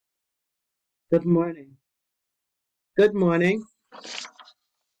Good morning. Good morning.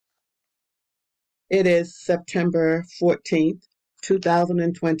 It is September 14th,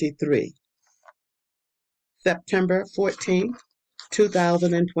 2023. September 14th,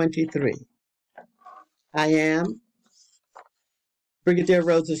 2023. I am Brigadier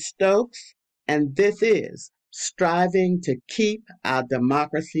Rosa Stokes, and this is Striving to Keep Our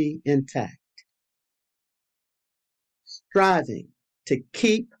Democracy Intact. Striving to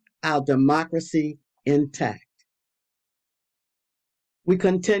keep our democracy intact. We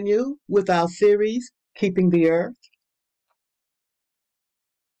continue with our series, Keeping the Earth,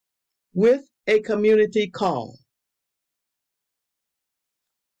 with a community call.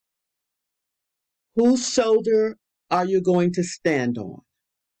 Whose shoulder are you going to stand on?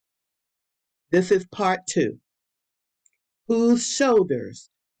 This is part 2. Whose shoulders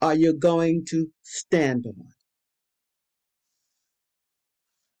are you going to stand on?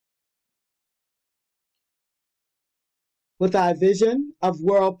 With our vision of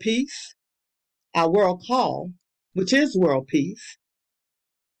world peace, our world call, which is world peace,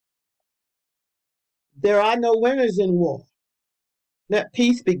 there are no winners in war. Let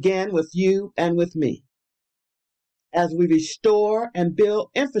peace begin with you and with me as we restore and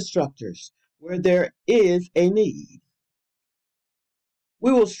build infrastructures where there is a need.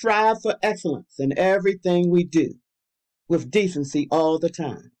 We will strive for excellence in everything we do with decency all the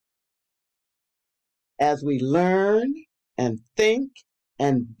time. As we learn and think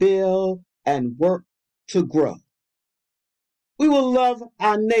and build and work to grow. We will love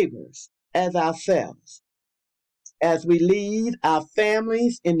our neighbors as ourselves as we lead our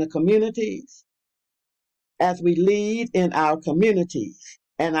families in the communities, as we lead in our communities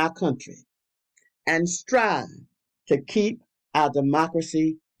and our country, and strive to keep our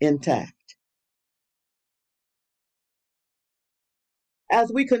democracy intact.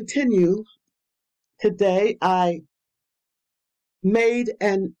 As we continue today, I made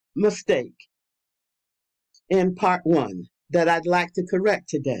a mistake in part 1 that I'd like to correct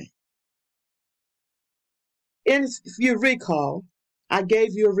today. If you recall, I gave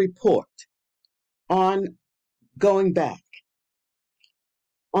you a report on going back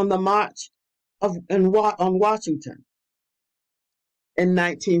on the march on Washington in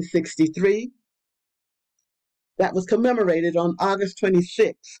 1963 that was commemorated on August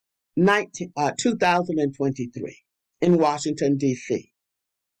 26, 2023 in Washington, D.C.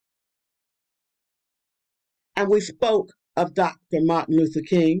 And we spoke of Dr. Martin Luther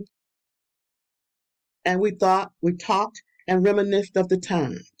King, and we talked and reminisced of the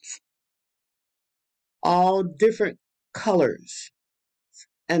times. All different colors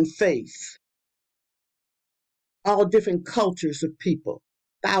and faiths, all different cultures of people,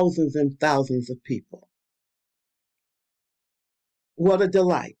 thousands and thousands of people. What a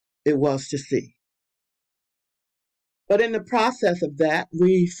delight it was to see. But in the process of that,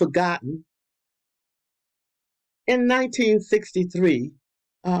 we've forgotten. In 1963,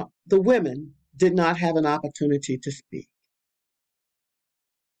 the women did not have an opportunity to speak.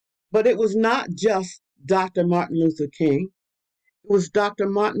 But it was not just Dr. Martin Luther King. It was Dr.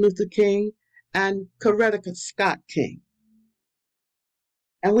 Martin Luther King and Coretta Scott King.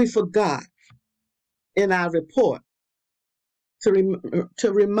 And we forgot in our report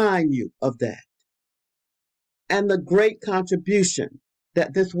to remind you of that and the great contribution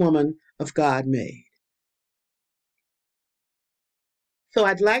that this woman of God made. So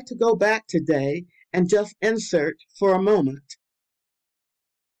I'd like to go back today and just insert for a moment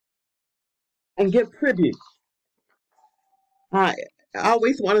and give tribute. I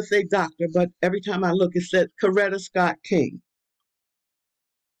always want to say doctor, but every time I look, it says Coretta Scott King.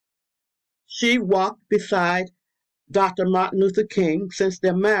 She walked beside Dr. Martin Luther King since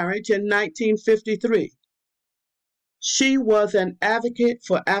their marriage in 1953. She was an advocate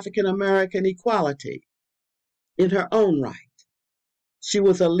for African American equality in her own right. She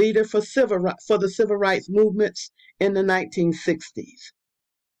was a leader for the civil rights movements in the 1960s.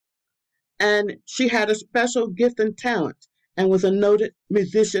 And she had a special gift and talent and was a noted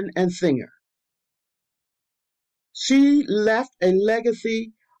musician and singer. She left a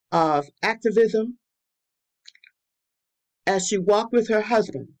legacy of activism as she walked with her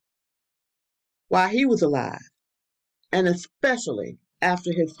husband while he was alive, and especially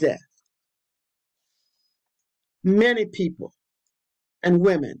after his death. Many people and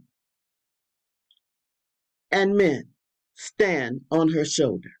women and men stand on her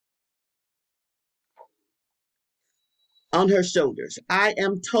shoulders. I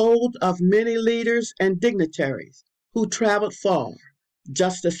am told of many leaders and dignitaries who traveled far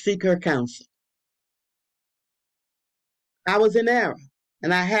just to seek her counsel. I was in error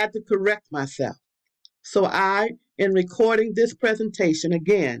and I had to correct myself. So in recording this presentation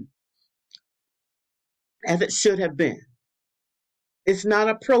again, as it should have been, it's not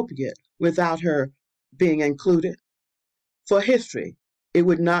appropriate without her being included. For history, it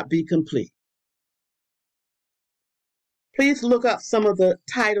would not be complete. Please look up some of the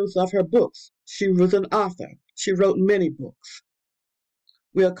titles of her books. She was an author. She wrote many books.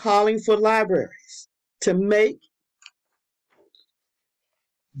 We are calling for libraries to make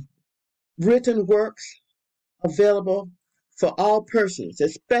written works available for all persons,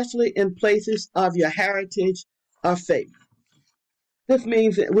 especially in places of your heritage or faith. This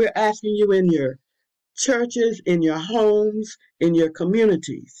means that we're asking you in your churches, in your homes, in your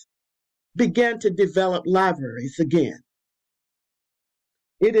communities, begin to develop libraries again.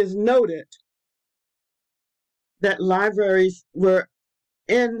 It is noted that libraries were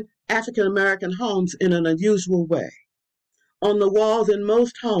in African American homes in an unusual way. On the walls in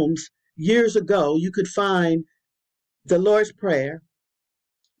most homes years ago, you could find the Lord's Prayer,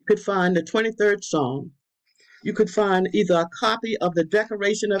 you could find the 23rd Psalm, you could find either a copy of the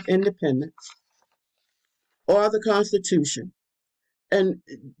Declaration of Independence or the Constitution. And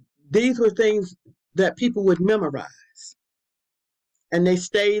these were things that people would memorize, and they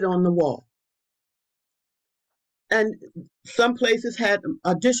stayed on the wall. And some places had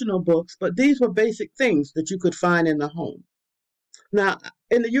additional books, but these were basic things that you could find in the home. Now,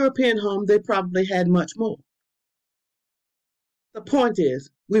 in the European home, they probably had much more. The point is,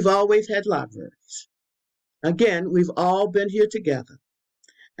 we've always had libraries. Again, we've all been here together,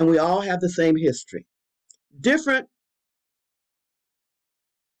 and we all have the same history. Different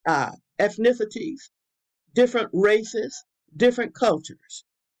ethnicities, different races, different cultures,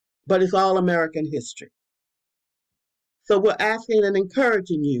 but it's all American history. So we're asking and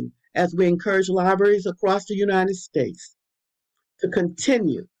encouraging you, as we encourage libraries across the United States, to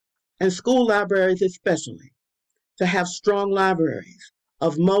continue, and school libraries especially, to have strong libraries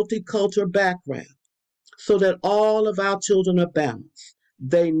of multicultural background so that all of our children are balanced.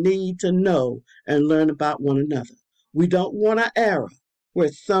 They need to know and learn about one another. We don't want an era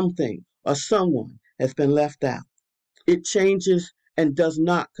where something or someone has been left out. It changes and does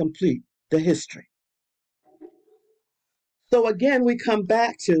not complete the history. So again, we come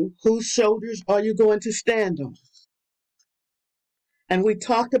back to whose shoulders are you going to stand on? And we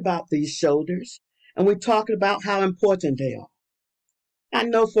talked about these shoulders, and we talked about how important they are. I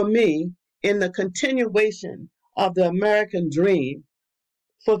know for me, in the continuation of the American dream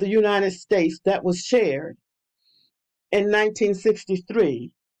for the United States that was shared in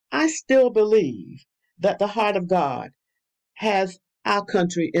 1963, I still believe that the heart of God has our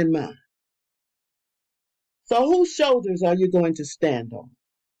country in mind. So whose shoulders are you going to stand on?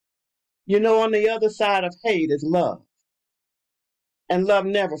 You know, on the other side of hate is love, and love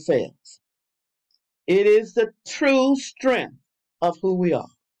never fails. It is the true strength of who we are.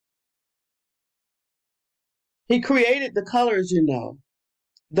 He created the colors, you know,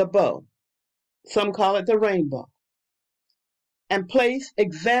 the bow, some call it the rainbow, and placed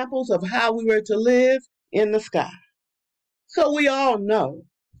examples of how we were to live in the sky. So we all know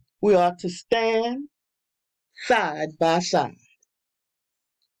we are to stand side by side.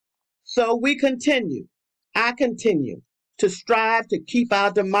 So I continue to strive to keep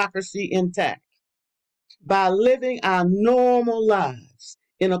our democracy intact by living our normal lives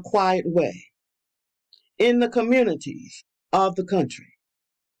in a quiet way in the communities of the country.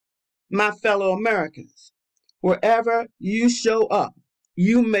 My fellow Americans, wherever you show up,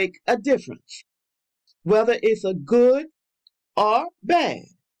 you make a difference. Whether it's a good or bad,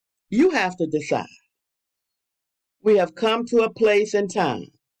 you have to decide. We have come to a place in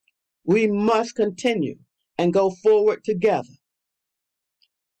time. We must continue and go forward together.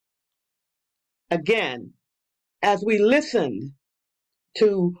 Again, as we listen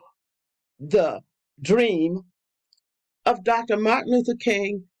to the dream of Dr. Martin Luther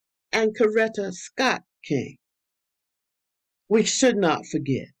King and Coretta Scott King, we should not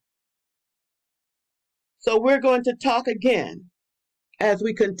forget. So we're going to talk again as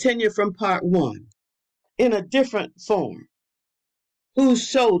we continue from part one in a different form. Whose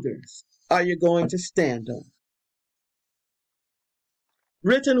shoulders are you going to stand on?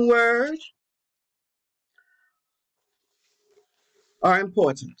 Written words are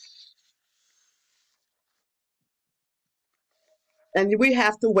important. And we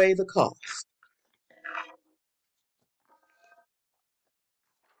have to weigh the cost.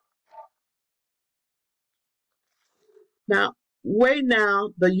 Now, weigh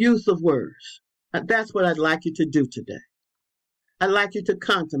now the use of words. That's what I'd like you to do today. I'd like you to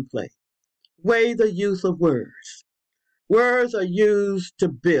contemplate. Weigh the use of words. Words are used to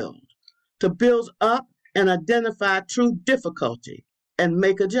build up and identify true difficulty and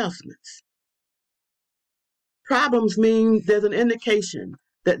make adjustments. Problems mean there's an indication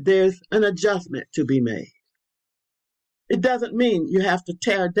that there's an adjustment to be made. It doesn't mean you have to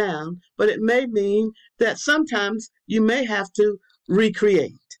tear down, but it may mean that sometimes you may have to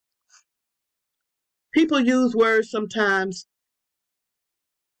recreate. People use words sometimes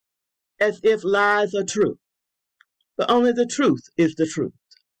as if lies are true, but only the truth is the truth.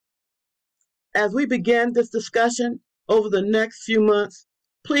 As we begin this discussion over the next few months,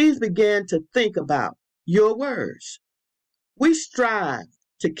 please begin to think about your words. We strive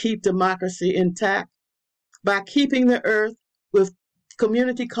to keep democracy intact by keeping the earth with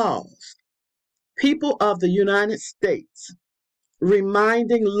community calls, people of the United States,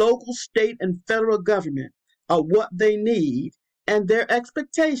 reminding local, state, and federal government of what they need and their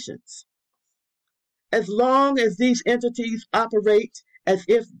expectations. As long as these entities operate as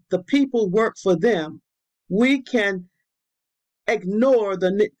if the people work for them, we can ignore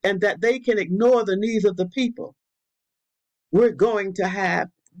that they can ignore the needs of the people, we're going to have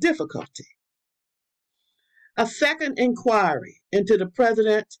difficulty. A second inquiry into the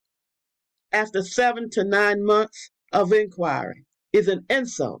president after 7 to 9 months of inquiry is an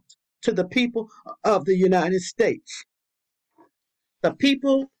insult to the people of the United States. The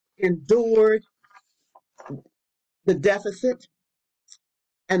people endured the deficit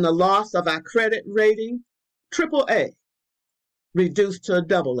and the loss of our credit rating, AAA, reduced to a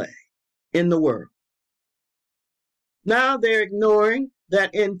AA in the world. Now they're ignoring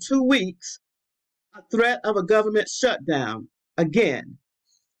that in 2 weeks, a threat of a government shutdown again.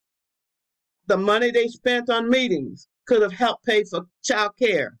 The money they spent on meetings could have helped pay for child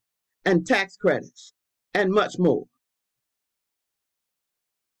care and tax credits and much more.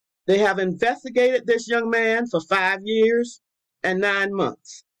 They have investigated this young man for 5 years and 9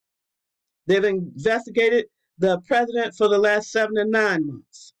 months. They've investigated the president for the last 7 to 9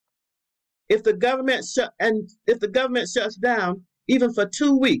 months. If the government shuts down, even for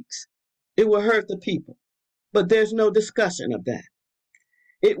 2 weeks, it will hurt the people. But there's no discussion of that.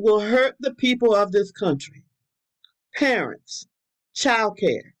 It will hurt the people of this country. Parents, child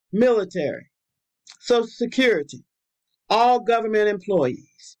care, military, Social Security, all government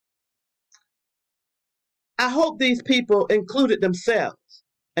employees. I hope these people included themselves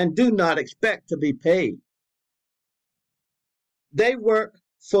and do not expect to be paid. They work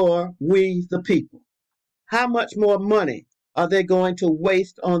for we the people. How much more money are they going to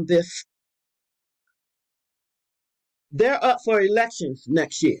waste on this? They're up for elections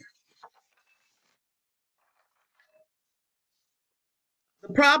next year.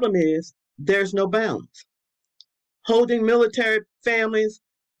 The problem is there's no balance. Holding military families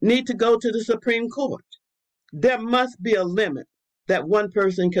need to go to the Supreme Court. There must be a limit that one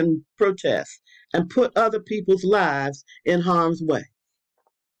person can protest and put other people's lives in harm's way.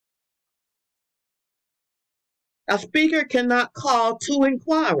 A speaker cannot call 2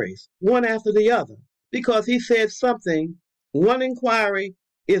 inquiries, one after the other, because he said something. One inquiry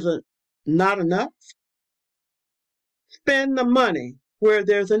is not enough. Spend the money where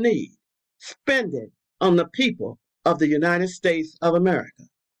there's a need. Spend it on the people of the United States of America.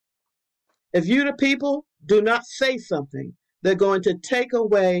 If you, the people, do not say something, they're going to take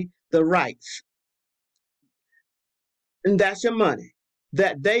away the rights. And that's your money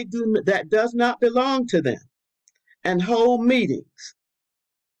that does not belong to them, and hold meetings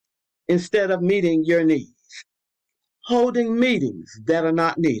instead of meeting your needs. Holding meetings that are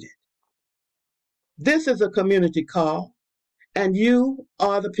not needed. This is a community call, and you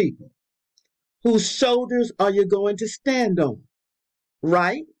are the people. Whose shoulders are you going to stand on?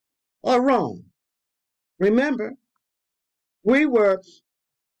 Right or wrong? Remember, we were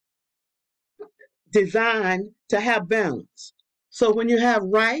designed to have balance. So when you have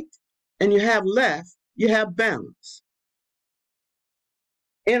right and you have left, you have balance.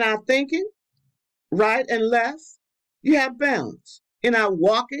 In our thinking, right and left, you have balance. In our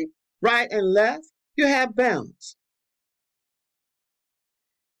walking, right and left, you have balance.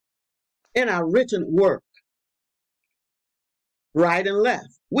 In our written work, right and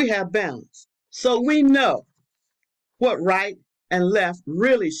left, we have balance. So we know what right and left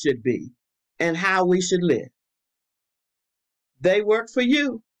really should be and how we should live. They work for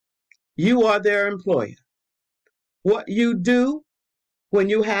you. You are their employer. What do you do when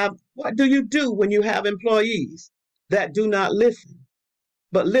you have employees that do not listen,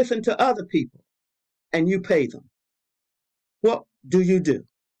 but listen to other people and you pay them? What do you do?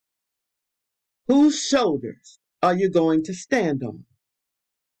 Whose shoulders are you going to stand on?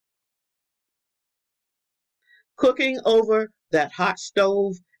 Cooking over that hot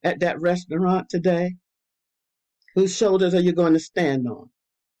stove at that restaurant today? Whose shoulders are you going to stand on?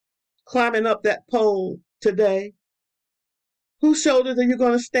 Climbing up that pole today? Whose shoulders are you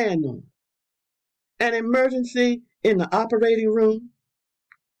going to stand on? An emergency in the operating room?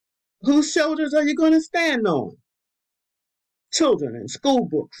 Whose shoulders are you going to stand on? Children and school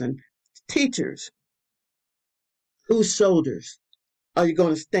books and teachers. Whose shoulders are you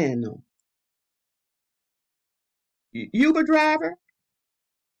going to stand on? Uber driver?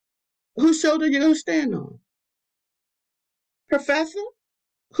 Whose shoulder are you going to stand on? Professor?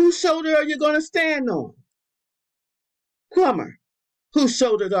 Whose shoulder are you going to stand on? Plumber? Whose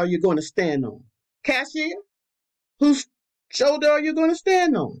shoulders are you going to stand on? Cashier? Whose shoulder are you going to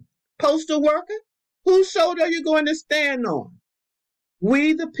stand on? Postal worker? Whose shoulder are you going to stand on?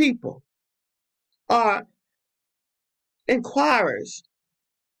 We, the people, are inquirers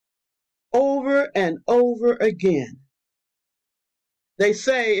over and over again. They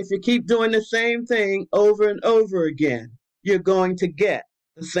say if you keep doing the same thing over and over again, you're going to get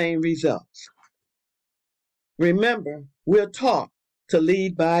the same results. Remember, we're taught to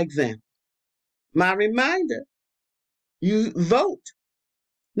lead by example. My reminder, you vote.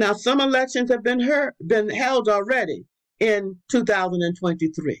 Now, some elections have been held already in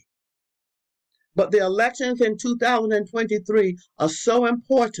 2023. But the elections in 2023 are so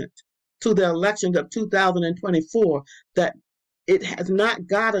important to the elections of 2024 that it has not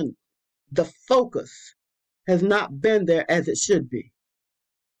gotten, the focus has not been there as it should be.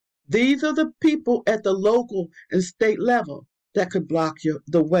 These are the people at the local and state level that could block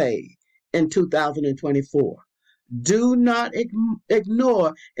the way in 2024. Do not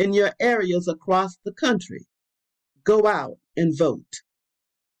ignore in your areas across the country. Go out and vote.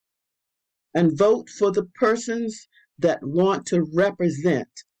 And vote for the persons that want to represent.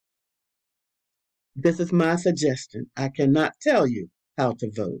 This is my suggestion. I cannot tell you how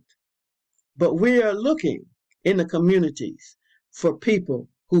to vote. But we are looking in the communities for people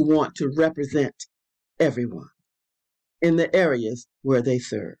who want to represent everyone in the areas where they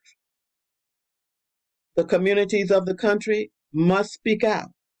serve. The communities of the country must speak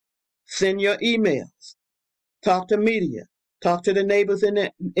out. Send your emails. Talk to media. Talk to the neighbors in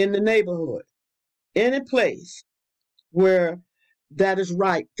the neighborhood. Any place where that is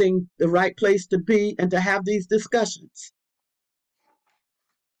the right place to be and to have these discussions.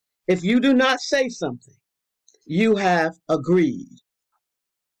 If you do not say something, you have agreed.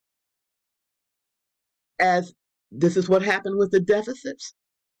 As this is what happened with the deficits.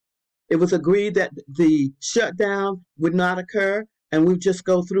 It was agreed that the shutdown would not occur, and we just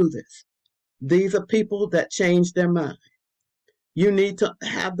go through this. These are people that change their mind. You need to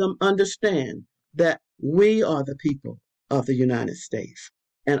have them understand that we are the people of the United States,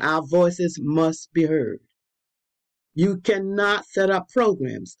 and our voices must be heard. You cannot set up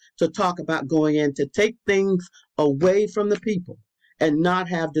programs to talk about going in to take things away from the people and not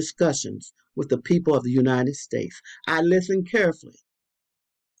have discussions with the people of the United States. I listen carefully.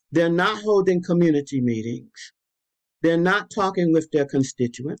 They're not holding community meetings. They're not talking with their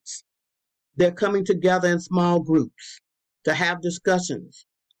constituents. They're coming together in small groups to have discussions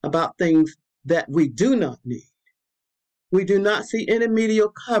about things that we do not need. We do not see any media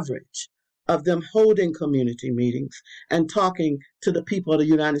coverage of them holding community meetings and talking to the people of the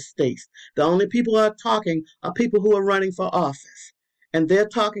United States. The only people who are talking are people who are running for office. And they're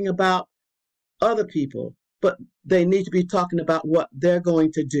talking about other people, but they need to be talking about what they're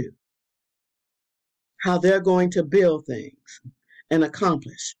going to do, how they're going to build things and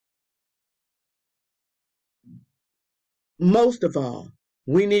accomplish. Most of all,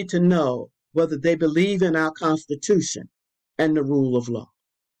 we need to know whether they believe in our Constitution and the rule of law.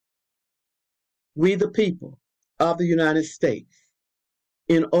 We, the people of the United States,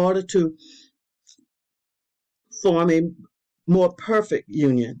 in order to form a more perfect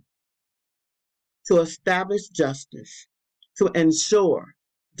union, to establish justice, to ensure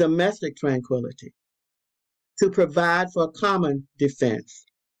domestic tranquility, to provide for common defense,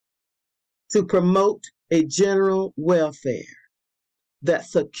 to promote a general welfare that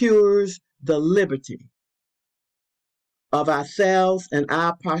secures the liberty of ourselves and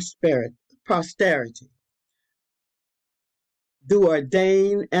our posterity, do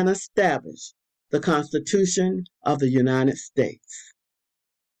ordain and establish the Constitution of the United States.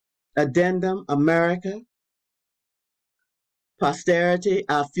 Addendum, America, posterity,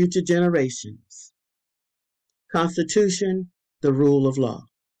 our future generations. Constitution, the rule of law.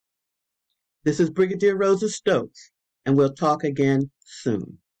 This is Brigadier Rosa Stokes, and we'll talk again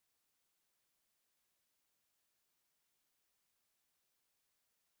soon.